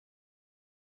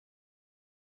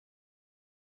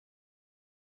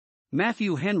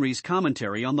Matthew Henry's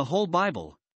Commentary on the Whole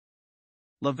Bible.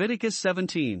 Leviticus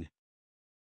 17.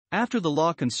 After the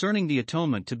law concerning the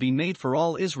atonement to be made for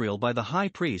all Israel by the high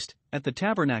priest, at the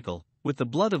tabernacle, with the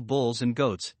blood of bulls and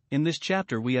goats, in this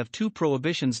chapter we have two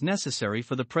prohibitions necessary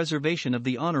for the preservation of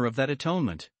the honor of that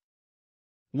atonement.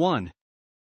 1.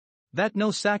 That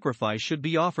no sacrifice should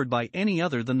be offered by any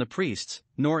other than the priests,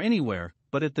 nor anywhere,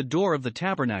 but at the door of the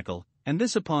tabernacle, and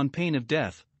this upon pain of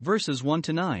death, verses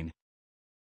 1-9.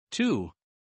 2.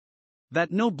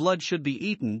 That no blood should be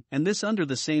eaten, and this under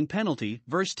the same penalty,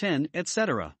 verse 10,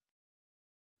 etc.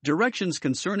 Directions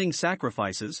concerning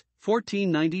sacrifices,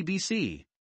 1490 BC.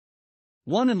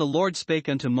 1. And the Lord spake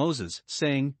unto Moses,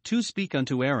 saying, 2. Speak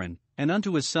unto Aaron, and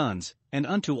unto his sons, and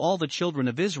unto all the children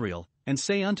of Israel, and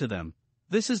say unto them,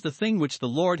 This is the thing which the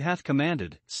Lord hath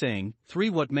commanded, saying, 3.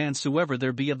 What man soever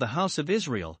there be of the house of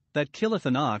Israel, that killeth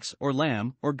an ox, or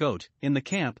lamb, or goat, in the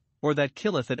camp, or that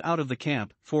killeth it out of the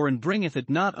camp, and bringeth it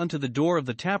not unto the door of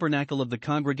the tabernacle of the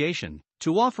congregation,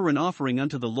 to offer an offering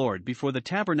unto the Lord before the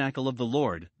tabernacle of the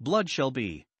Lord, blood shall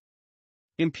be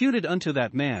imputed unto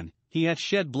that man, he hath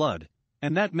shed blood,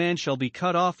 and that man shall be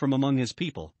cut off from among his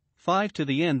people. 5. To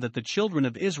the end that the children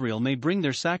of Israel may bring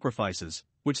their sacrifices,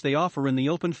 which they offer in the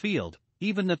open field,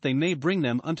 even that they may bring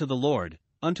them unto the Lord,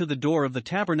 unto the door of the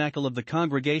tabernacle of the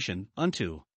congregation,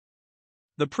 unto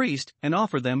the priest, and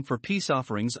offer them for peace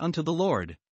offerings unto the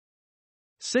Lord.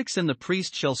 6. And the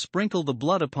priest shall sprinkle the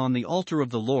blood upon the altar of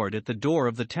the Lord at the door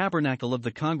of the tabernacle of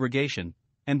the congregation,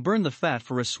 and burn the fat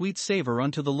for a sweet savor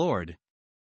unto the Lord.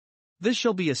 This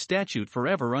shall be a statute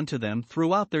forever unto them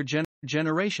throughout their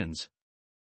generations.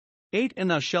 8. And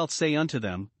thou shalt say unto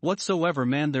them, Whatsoever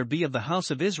man there be of the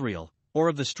house of Israel, or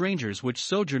of the strangers which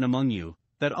sojourn among you,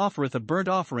 that offereth a burnt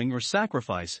offering or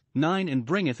sacrifice, 9. And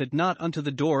bringeth it not unto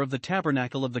the door of the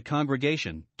tabernacle of the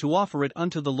congregation, to offer it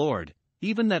unto the Lord,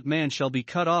 even that man shall be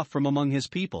cut off from among his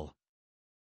people.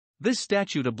 This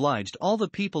statute obliged all the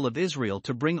people of Israel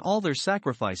to bring all their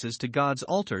sacrifices to God's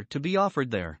altar to be offered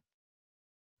there.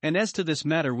 And as to this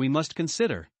matter we must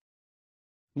consider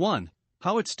 1.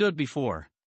 How it stood before.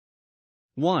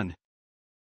 1.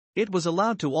 It was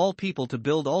allowed to all people to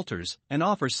build altars, and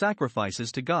offer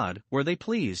sacrifices to God, where they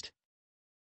pleased.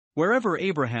 Wherever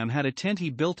Abraham had a tent he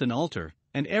built an altar,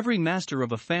 and every master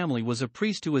of a family was a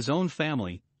priest to his own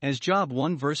family, as Job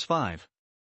 1 verse 5.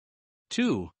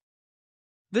 2.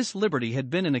 This liberty had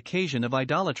been an occasion of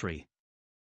idolatry.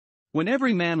 When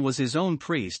every man was his own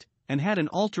priest, and had an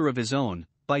altar of his own,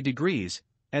 by degrees,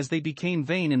 as they became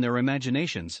vain in their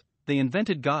imaginations, they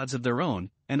invented gods of their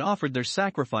own, and offered their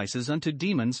sacrifices unto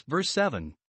demons, verse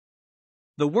 7.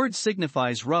 The word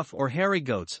signifies rough or hairy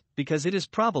goats, because it is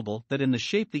probable that in the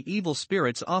shape the evil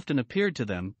spirits often appeared to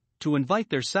them, to invite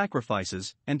their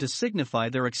sacrifices, and to signify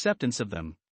their acceptance of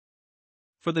them.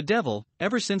 For the devil,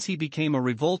 ever since he became a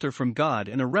revolter from God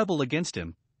and a rebel against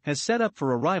him, has set up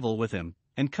for a rival with him,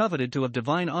 and coveted to have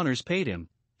divine honors paid him.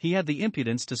 He had the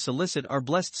impudence to solicit our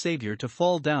blessed Savior to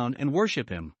fall down and worship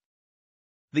him.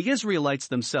 The Israelites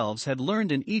themselves had learned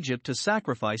in Egypt to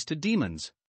sacrifice to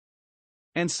demons.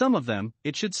 And some of them,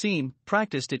 it should seem,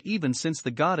 practiced it even since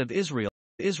the God of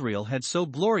Israel had so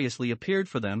gloriously appeared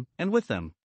for them, and with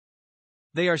them.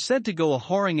 They are said to go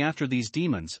a-whoring after these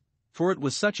demons, for it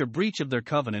was such a breach of their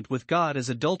covenant with God as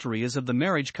adultery is of the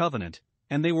marriage covenant,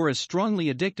 and they were as strongly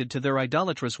addicted to their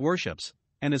idolatrous worships,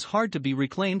 and as hard to be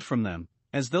reclaimed from them,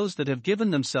 as those that have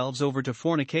given themselves over to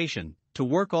fornication, to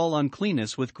work all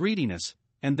uncleanness with greediness.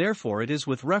 And therefore it is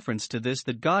with reference to this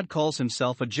that God calls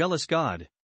himself a jealous God.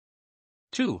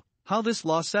 2. How this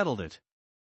law settled it.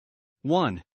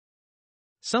 1.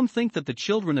 Some think that the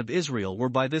children of Israel were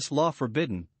by this law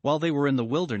forbidden, while they were in the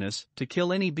wilderness, to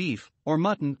kill any beef, or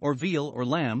mutton, or veal, or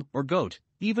lamb, or goat,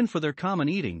 even for their common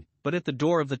eating, but at the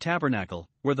door of the tabernacle,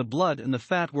 where the blood and the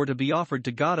fat were to be offered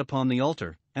to God upon the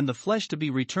altar, and the flesh to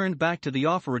be returned back to the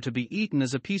offerer to be eaten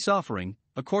as a peace offering,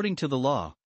 according to the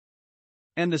law.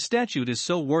 And the statute is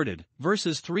so worded,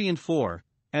 verses 3 and 4,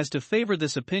 as to favor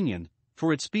this opinion,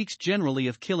 for it speaks generally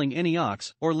of killing any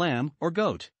ox, or lamb, or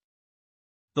goat.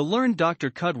 The learned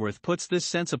Dr. Cudworth puts this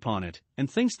sense upon it,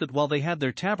 and thinks that while they had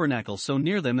their tabernacle so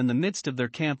near them in the midst of their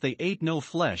camp they ate no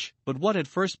flesh, but what had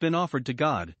first been offered to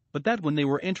God, but that when they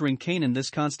were entering Canaan this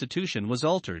constitution was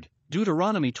altered,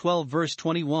 Deuteronomy 12 verse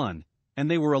 21,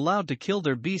 and they were allowed to kill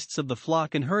their beasts of the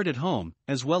flock and herd at home,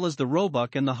 as well as the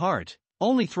roebuck and the hart.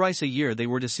 Only thrice a year they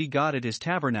were to see God at his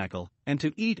tabernacle, and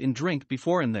to eat and drink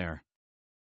before him there.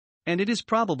 And it is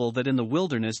probable that in the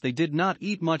wilderness they did not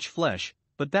eat much flesh,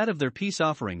 but that of their peace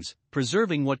offerings,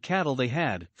 preserving what cattle they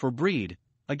had, for breed,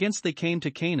 against they came to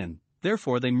Canaan.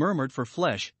 Therefore they murmured for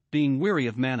flesh, being weary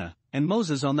of manna, and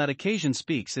Moses on that occasion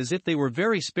speaks as if they were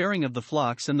very sparing of the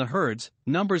flocks and the herds,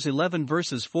 Numbers 11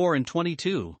 verses 4 and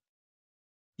 22.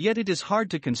 Yet it is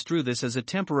hard to construe this as a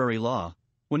temporary law,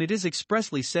 when it is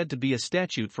expressly said to be a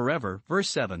statute forever, verse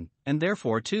 7, and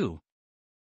therefore too.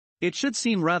 It should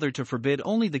seem rather to forbid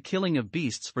only the killing of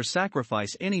beasts for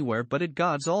sacrifice anywhere but at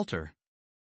God's altar.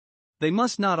 They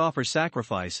must not offer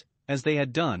sacrifice, as they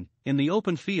had done, in the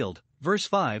open field, verse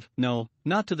 5, no,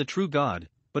 not to the true God,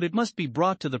 but it must be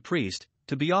brought to the priest,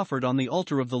 to be offered on the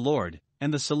altar of the Lord,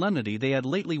 and the solemnity they had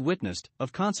lately witnessed,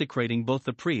 of consecrating both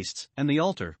the priests and the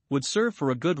altar, would serve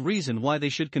for a good reason why they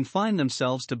should confine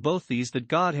themselves to both these that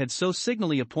God had so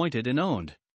signally appointed and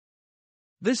owned.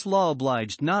 This law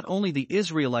obliged not only the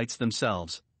Israelites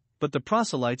themselves, but the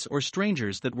proselytes or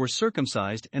strangers that were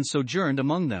circumcised and sojourned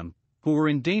among them, who were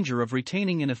in danger of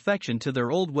retaining an affection to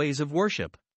their old ways of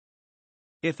worship.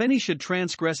 If any should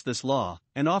transgress this law,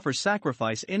 and offer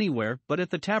sacrifice anywhere but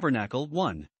at the tabernacle,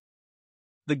 1.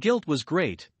 The guilt was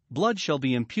great, blood shall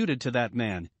be imputed to that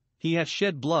man, he hath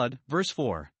shed blood, verse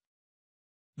 4.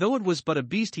 Though it was but a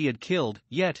beast he had killed,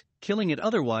 yet, killing it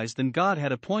otherwise than God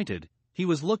had appointed, he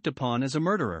was looked upon as a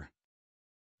murderer.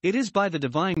 It is by the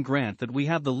divine grant that we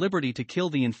have the liberty to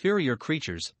kill the inferior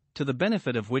creatures, to the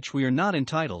benefit of which we are not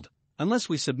entitled, unless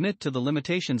we submit to the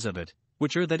limitations of it,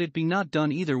 which are that it be not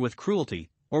done either with cruelty,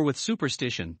 or with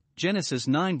superstition, Genesis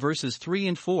 9 verses 3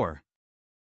 and 4.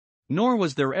 Nor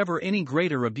was there ever any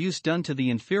greater abuse done to the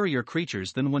inferior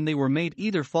creatures than when they were made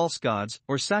either false gods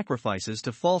or sacrifices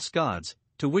to false gods,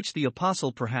 to which the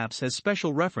apostle perhaps has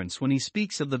special reference when he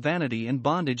speaks of the vanity and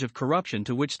bondage of corruption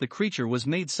to which the creature was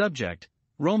made subject,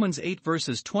 Romans 8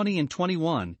 verses 20 and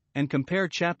 21, and compare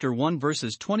chapter 1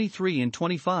 verses 23 and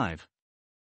 25.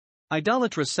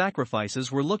 Idolatrous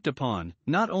sacrifices were looked upon,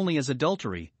 not only as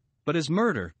adultery, but as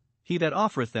murder. He that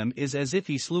offereth them is as if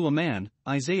he slew a man,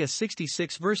 Isaiah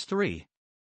 66 verse 3.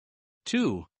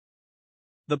 2.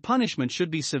 The punishment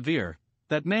should be severe,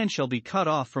 that man shall be cut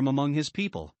off from among his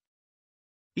people.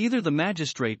 Either the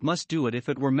magistrate must do it if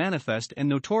it were manifest and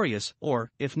notorious,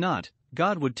 or, if not,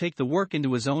 God would take the work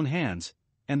into his own hands,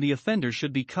 and the offender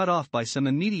should be cut off by some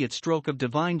immediate stroke of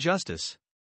divine justice.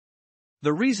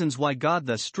 The reasons why God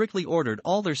thus strictly ordered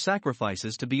all their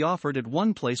sacrifices to be offered at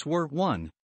one place were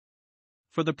 1.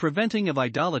 For the preventing of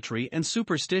idolatry and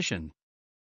superstition.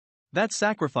 That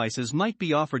sacrifices might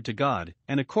be offered to God,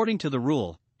 and according to the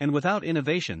rule, and without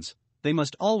innovations, they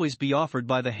must always be offered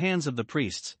by the hands of the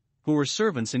priests, who were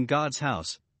servants in God's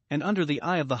house, and under the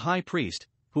eye of the high priest,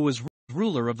 who was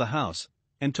ruler of the house,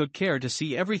 and took care to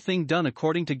see everything done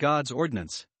according to God's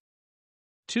ordinance.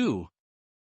 2.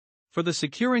 For the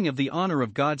securing of the honor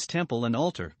of God's temple and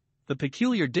altar, the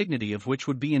peculiar dignity of which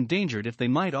would be endangered if they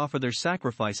might offer their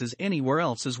sacrifices anywhere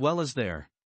else as well as there.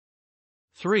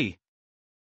 3.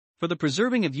 For the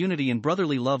preserving of unity and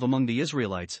brotherly love among the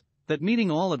Israelites, that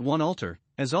meeting all at one altar,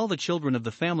 as all the children of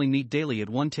the family meet daily at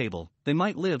one table, they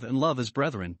might live and love as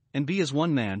brethren, and be as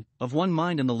one man, of one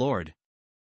mind in the Lord.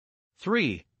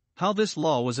 3. How this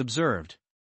law was observed.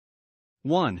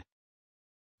 1.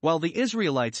 While the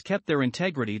Israelites kept their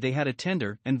integrity, they had a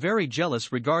tender and very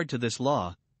jealous regard to this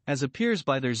law, as appears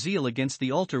by their zeal against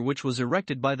the altar which was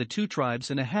erected by the 2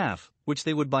 tribes and a half, which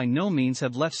they would by no means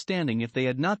have left standing if they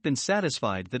had not been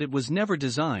satisfied that it was never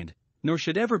designed, nor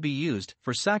should ever be used,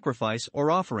 for sacrifice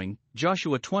or offering,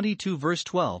 Joshua 22 verse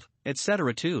 12,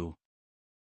 etc. 2.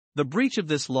 The breach of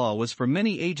this law was for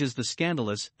many ages the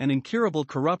scandalous and incurable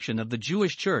corruption of the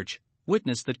Jewish church,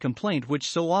 witness that complaint which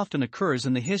so often occurs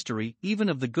in the history even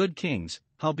of the good kings,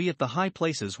 howbeit the high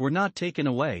places were not taken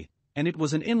away, and it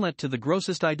was an inlet to the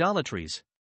grossest idolatries.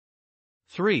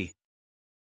 3.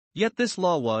 Yet this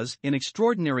law was, in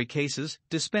extraordinary cases,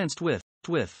 dispensed with.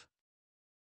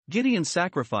 Gideon's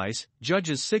sacrifice,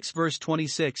 Judges 6 verse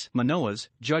 26, Manoah's,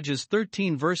 Judges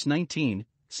 13 verse 19,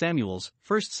 Samuel's,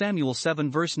 1 Samuel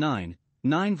 7 verse 9,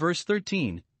 9 verse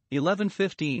 13,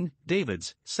 11:15,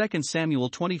 David's, 2 Samuel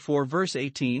 24 verse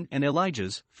 18 and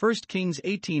Elijah's, 1 Kings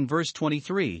 18 verse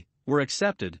 23, were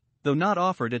accepted, though not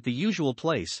offered at the usual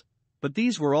place, but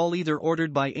these were all either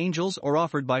ordered by angels or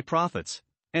offered by prophets,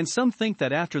 and some think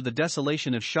that after the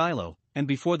desolation of Shiloh, and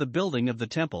before the building of the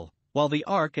temple, while the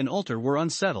ark and altar were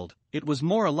unsettled, it was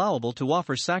more allowable to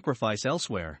offer sacrifice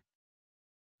elsewhere.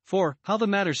 4. How the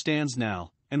matter stands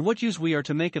now, and what use we are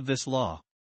to make of this law.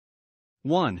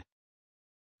 1.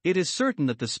 It is certain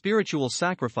that the spiritual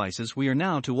sacrifices we are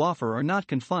now to offer are not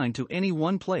confined to any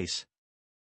one place.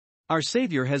 Our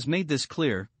Savior has made this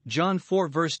clear, John 4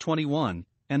 verse 21,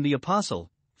 and the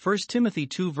Apostle, 1 Timothy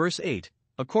 2 verse 8,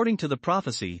 according to the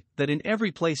prophecy, that in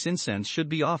every place incense should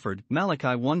be offered,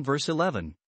 Malachi 1 verse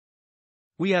 11.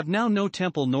 We have now no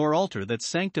temple nor altar that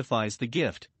sanctifies the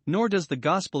gift, nor does the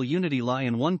gospel unity lie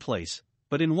in one place,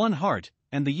 but in one heart,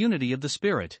 and the unity of the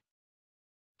Spirit.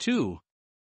 2.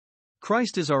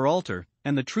 Christ is our altar,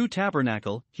 and the true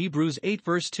tabernacle, Hebrews 8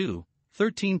 verse 2,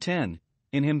 13:10,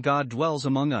 in him God dwells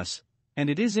among us, and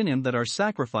it is in him that our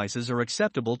sacrifices are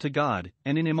acceptable to God,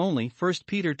 and in him only 1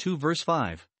 Peter 2 verse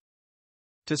 5.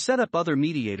 To set up other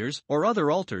mediators, or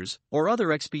other altars, or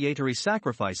other expiatory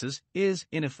sacrifices, is,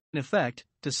 in effect,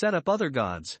 to set up other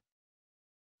gods.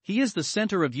 He is the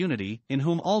center of unity, in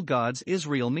whom all gods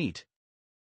Israel meet.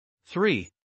 3.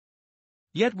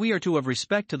 Yet we are to have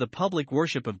respect to the public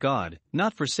worship of God,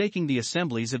 not forsaking the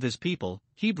assemblies of his people,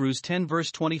 Hebrews 10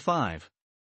 verse 25.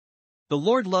 The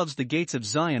Lord loves the gates of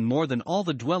Zion more than all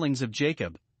the dwellings of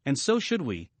Jacob, and so should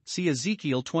we, see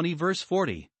Ezekiel 20 verse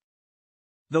 40.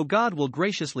 Though God will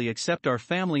graciously accept our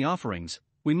family offerings,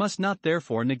 we must not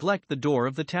therefore neglect the door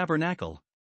of the tabernacle.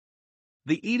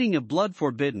 The eating of blood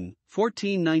forbidden,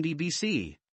 1490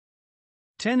 BC.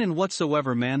 10. And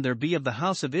whatsoever man there be of the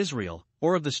house of Israel,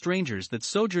 or of the strangers that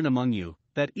sojourn among you,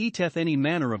 that eateth any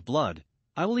manner of blood,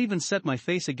 I will even set my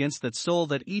face against that soul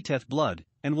that eateth blood,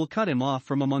 and will cut him off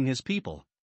from among his people.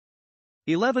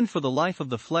 11. For the life of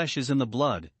the flesh is in the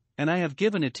blood, and I have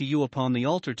given it to you upon the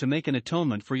altar to make an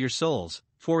atonement for your souls,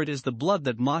 for it is the blood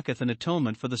that maketh an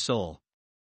atonement for the soul.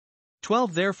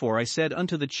 12. Therefore I said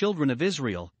unto the children of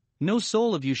Israel, no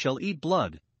soul of you shall eat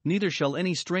blood, neither shall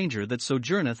any stranger that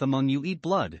sojourneth among you eat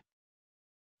blood.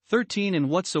 13. And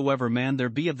whatsoever man there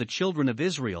be of the children of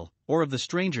Israel, or of the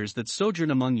strangers that sojourn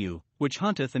among you, which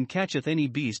hunteth and catcheth any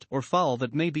beast or fowl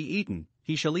that may be eaten,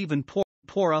 he shall even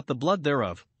pour out the blood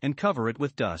thereof, and cover it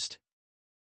with dust.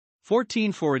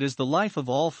 14. For it is the life of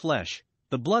all flesh,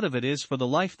 the blood of it is for the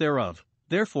life thereof.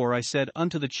 Therefore I said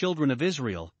unto the children of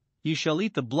Israel, ye shall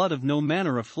eat the blood of no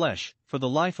manner of flesh, for the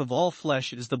life of all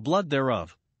flesh is the blood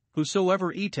thereof.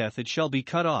 Whosoever eateth it shall be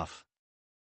cut off.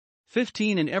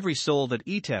 15. And every soul that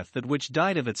eateth that which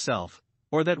died of itself,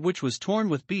 or that which was torn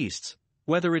with beasts,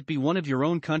 whether it be one of your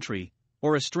own country,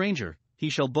 or a stranger, he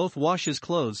shall both wash his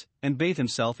clothes, and bathe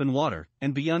himself in water,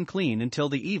 and be unclean until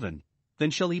the even,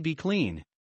 then shall he be clean.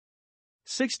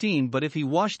 16. But if he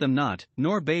wash them not,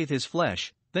 nor bathe his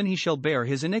flesh, then he shall bear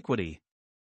his iniquity.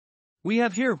 We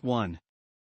have here 1.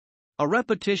 A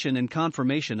repetition and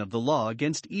confirmation of the law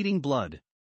against eating blood.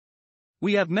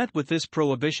 We have met with this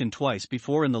prohibition twice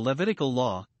before in the Levitical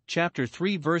law, chapter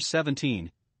 3 verse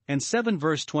 17, and 7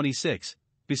 verse 26,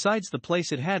 besides the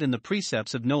place it had in the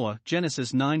precepts of Noah,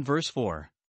 Genesis 9 verse 4.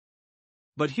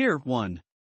 But here 1.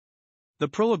 The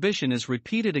prohibition is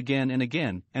repeated again and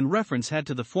again, and reference had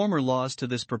to the former laws to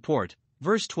this purport.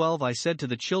 Verse 12 I said to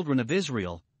the children of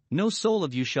Israel, no soul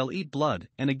of you shall eat blood,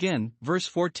 and again, verse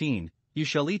 14, you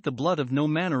shall eat the blood of no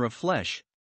manner of flesh.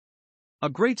 A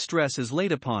great stress is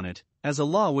laid upon it, as a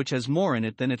law which has more in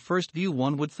it than at first view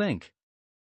one would think.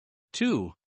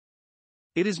 2.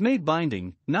 It is made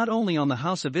binding, not only on the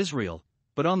house of Israel,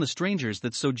 but on the strangers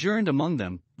that sojourned among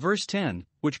them, verse 10,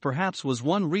 which perhaps was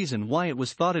one reason why it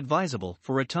was thought advisable,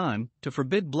 for a time, to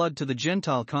forbid blood to the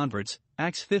Gentile converts,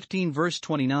 Acts 15 verse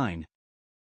 29.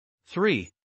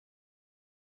 3.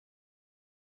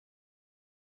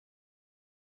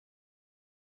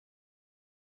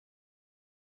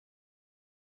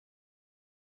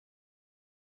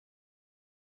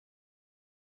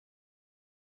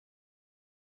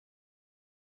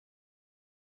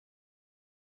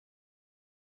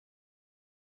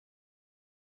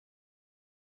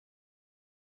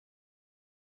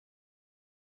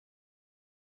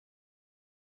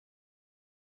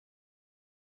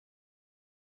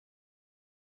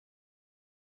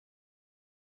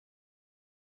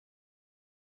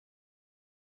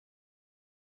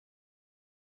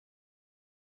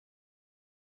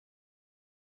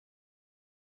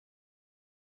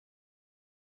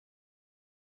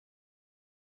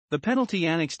 The penalty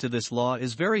annexed to this law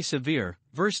is very severe.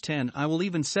 Verse 10 I will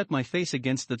even set my face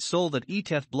against that soul that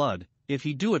eateth blood, if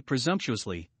he do it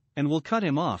presumptuously, and will cut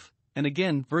him off, and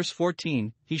again, verse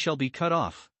 14, he shall be cut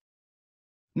off.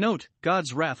 Note,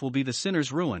 God's wrath will be the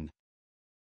sinner's ruin.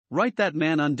 Write that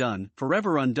man undone,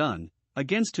 forever undone,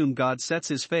 against whom God sets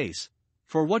his face,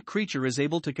 for what creature is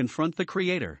able to confront the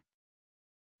Creator?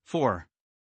 4.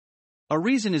 A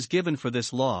reason is given for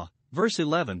this law, verse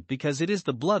 11, because it is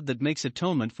the blood that makes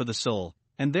atonement for the soul,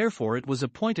 and therefore it was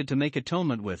appointed to make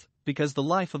atonement with, because the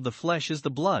life of the flesh is the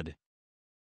blood.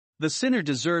 The sinner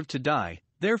deserved to die,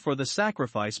 therefore the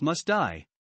sacrifice must die.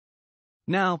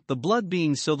 Now, the blood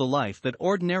being so the life that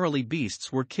ordinarily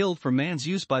beasts were killed for man's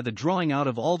use by the drawing out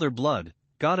of all their blood,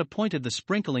 God appointed the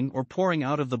sprinkling or pouring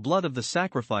out of the blood of the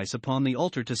sacrifice upon the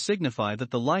altar to signify that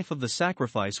the life of the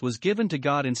sacrifice was given to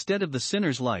God instead of the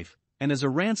sinner's life, and as a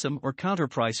ransom or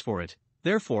counterprice for it.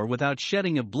 Therefore without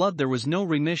shedding of blood there was no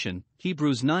remission,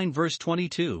 Hebrews 9 verse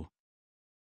 22.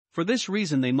 For this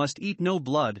reason they must eat no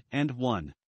blood, and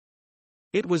 1.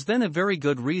 It was then a very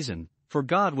good reason, for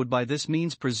God would by this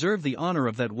means preserve the honor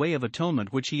of that way of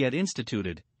atonement which he had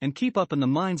instituted, and keep up in the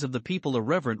minds of the people a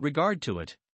reverent regard to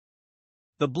it.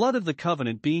 The blood of the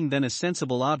covenant being then a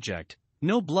sensible object,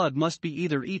 no blood must be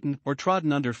either eaten or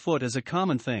trodden under foot as a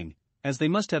common thing, as they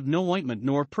must have no ointment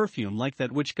nor perfume like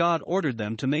that which God ordered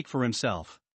them to make for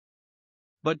himself.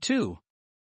 But 2.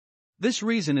 This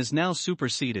reason is now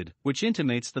superseded, which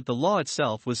intimates that the law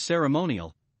itself was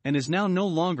ceremonial, and is now no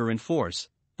longer in force.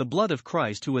 The blood of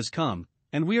Christ who has come,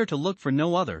 and we are to look for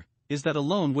no other, is that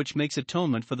alone which makes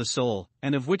atonement for the soul,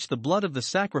 and of which the blood of the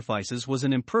sacrifices was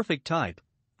an imperfect type.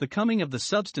 The coming of the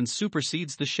substance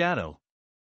supersedes the shadow.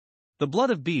 The blood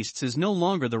of beasts is no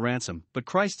longer the ransom, but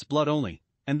Christ's blood only,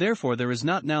 and therefore there is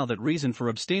not now that reason for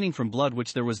abstaining from blood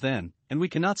which there was then, and we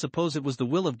cannot suppose it was the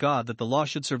will of God that the law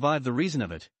should survive the reason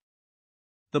of it.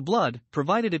 The blood,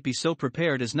 provided it be so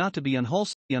prepared as not to be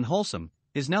unwholesome,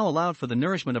 is now allowed for the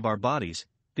nourishment of our bodies,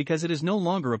 because it is no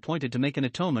longer appointed to make an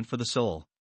atonement for the soul.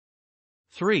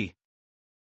 3.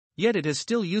 Yet it has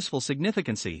still useful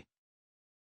significancy.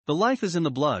 The life is in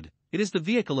the blood, it is the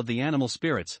vehicle of the animal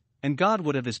spirits, and God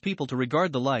would have his people to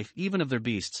regard the life even of their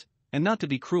beasts, and not to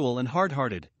be cruel and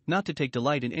hard-hearted, not to take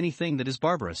delight in anything that is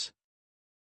barbarous.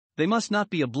 They must not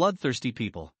be a bloodthirsty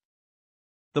people.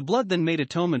 The blood then made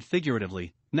atonement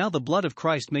figuratively, now the blood of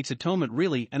Christ makes atonement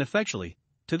really and effectually.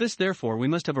 To this therefore we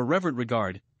must have a reverent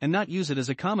regard, and not use it as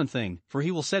a common thing, for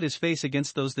he will set his face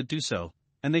against those that do so,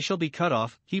 and they shall be cut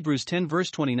off, Hebrews 10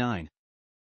 verse 29.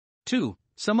 2.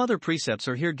 Some other precepts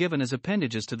are here given as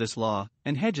appendages to this law,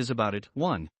 and hedges about it.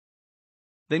 1.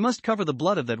 They must cover the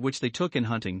blood of that which they took in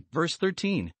hunting, verse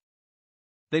 13.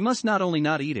 They must not only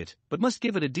not eat it, but must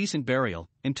give it a decent burial,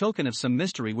 in token of some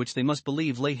mystery which they must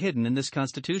believe lay hidden in this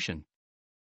constitution.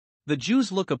 The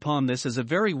Jews look upon this as a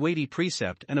very weighty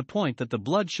precept and appoint that the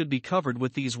blood should be covered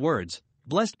with these words,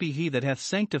 Blessed be he that hath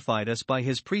sanctified us by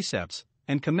his precepts,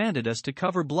 and commanded us to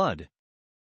cover blood.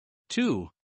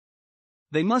 2.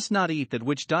 They must not eat that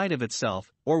which died of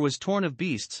itself, or was torn of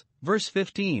beasts, verse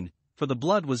 15, for the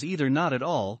blood was either not at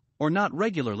all, or not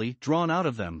regularly, drawn out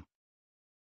of them.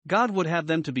 God would have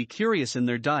them to be curious in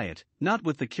their diet, not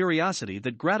with the curiosity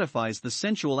that gratifies the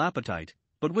sensual appetite,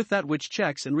 but with that which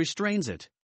checks and restrains it.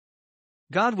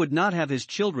 God would not have his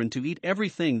children to eat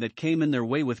everything that came in their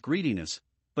way with greediness,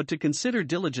 but to consider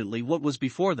diligently what was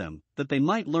before them, that they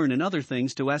might learn in other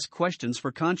things to ask questions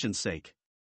for conscience' sake.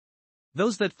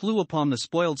 Those that flew upon the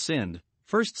spoiled sinned,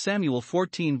 1 Samuel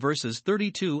 14 verses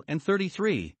 32 and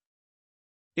 33.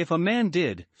 If a man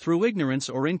did, through ignorance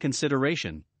or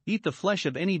inconsideration, eat the flesh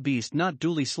of any beast not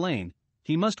duly slain,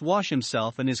 he must wash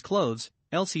himself and his clothes,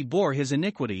 else he bore his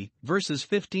iniquity, verses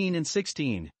 15 and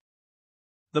 16.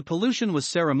 The pollution was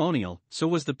ceremonial, so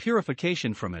was the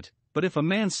purification from it, but if a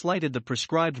man slighted the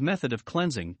prescribed method of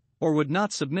cleansing, or would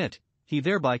not submit, he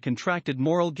thereby contracted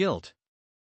moral guilt.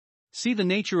 See the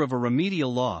nature of a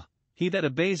remedial law, he that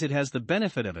obeys it has the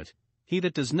benefit of it, he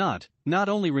that does not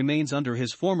only remains under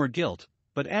his former guilt,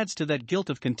 but adds to that guilt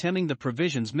of contemning the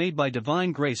provisions made by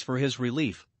divine grace for his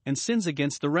relief, and sins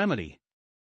against the remedy.